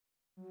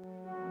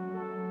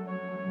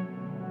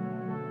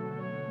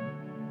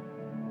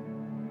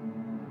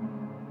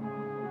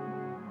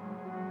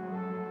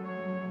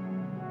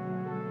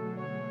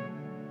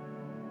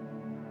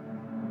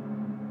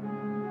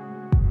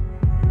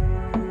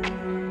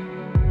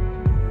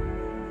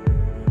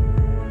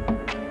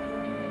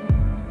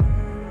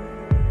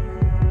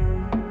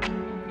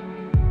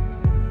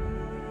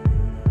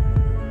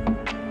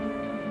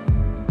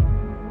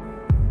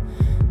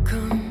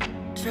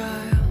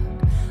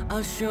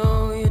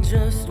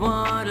just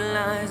what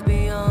lies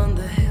beyond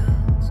the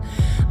hills.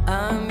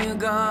 I'm your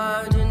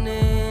guardian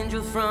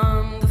angel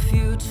from the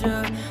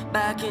future,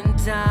 back in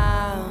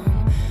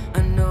town.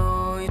 I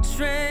know you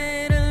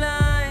trade a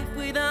life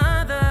with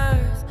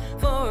others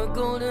for a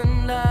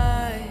golden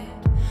light,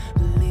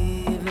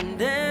 believing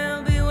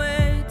they'll be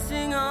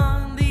waiting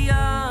on the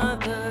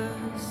other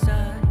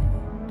side.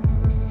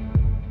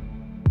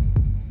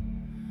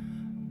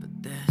 But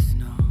there's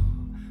no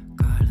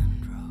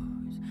garland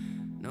rose,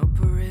 no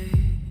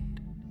parade,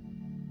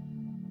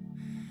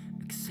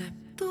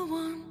 except the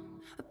one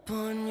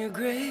upon your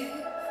grave.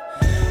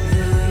 The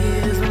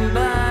years went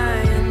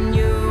by and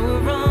you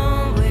were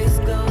always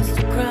close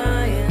to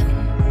crying.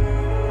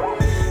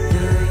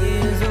 The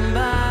years went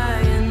by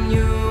and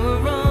you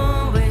were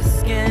always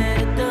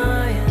scared of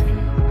dying.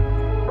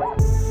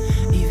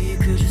 If you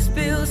could just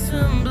spill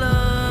some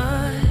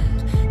blood,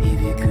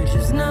 if you could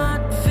just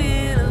not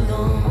feel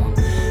alone,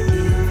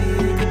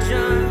 if you could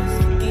just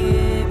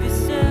forgive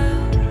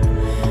yourself,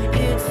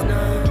 it's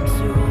not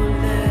too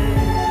late.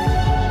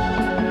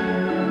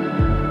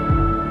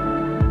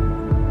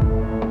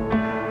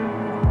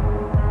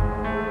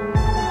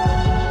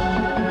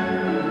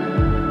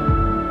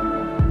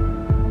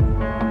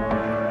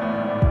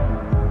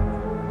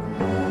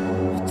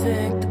 You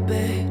take the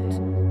bait,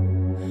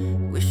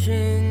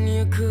 wishing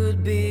you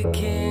could be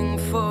king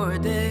for a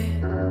day.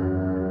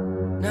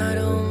 Not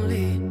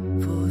only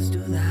fools do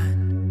that.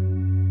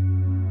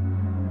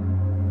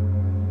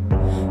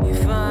 You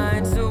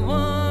fight a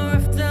war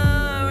after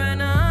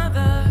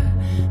another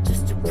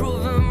just to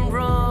prove them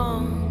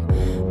wrong.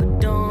 But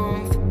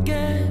don't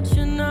forget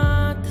you're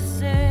not the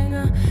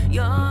singer,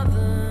 you're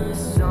the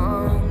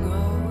song.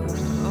 Oh,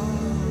 oh.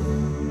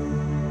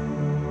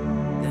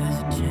 There's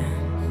a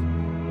chance.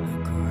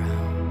 Look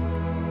around,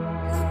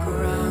 look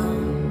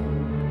around.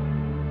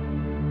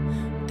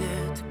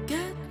 Dare to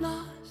get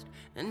lost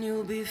and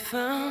you'll be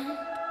found.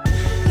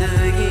 The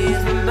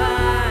years went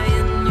by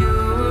and you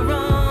were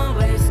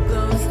always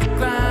close to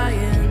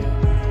crying.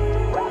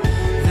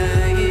 The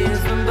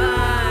years went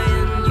by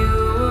and you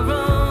were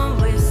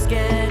always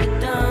scared of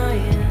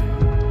dying.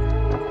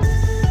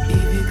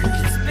 If you could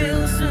just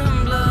spill some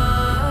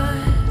blood,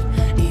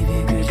 if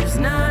you could just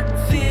not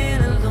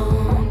feel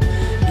alone,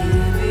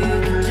 if you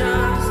could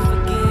just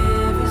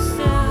forgive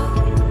yourself,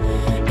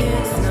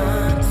 it's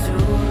not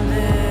too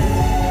late.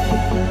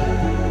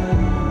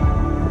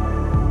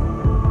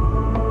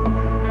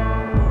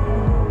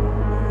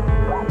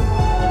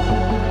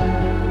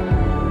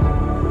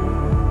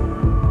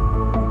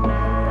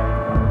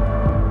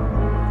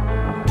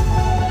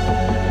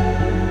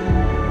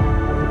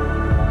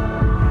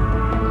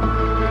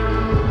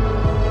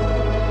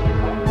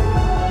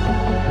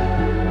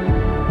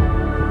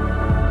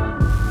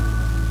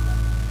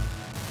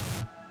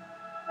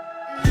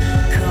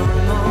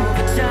 Come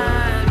over,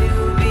 child,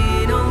 you'll be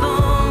no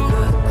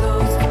longer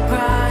close to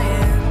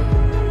crying.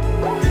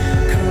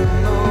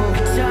 Come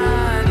over,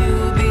 child,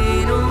 you'll be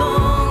no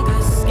longer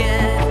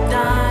scared of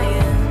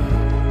dying.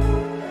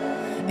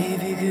 If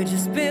you could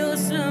just spill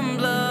some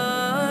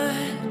blood,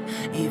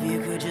 if you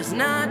could just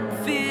not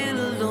feel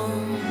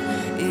alone,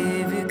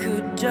 if you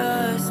could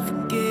just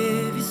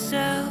forgive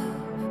yourself,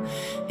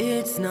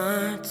 it's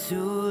not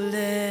too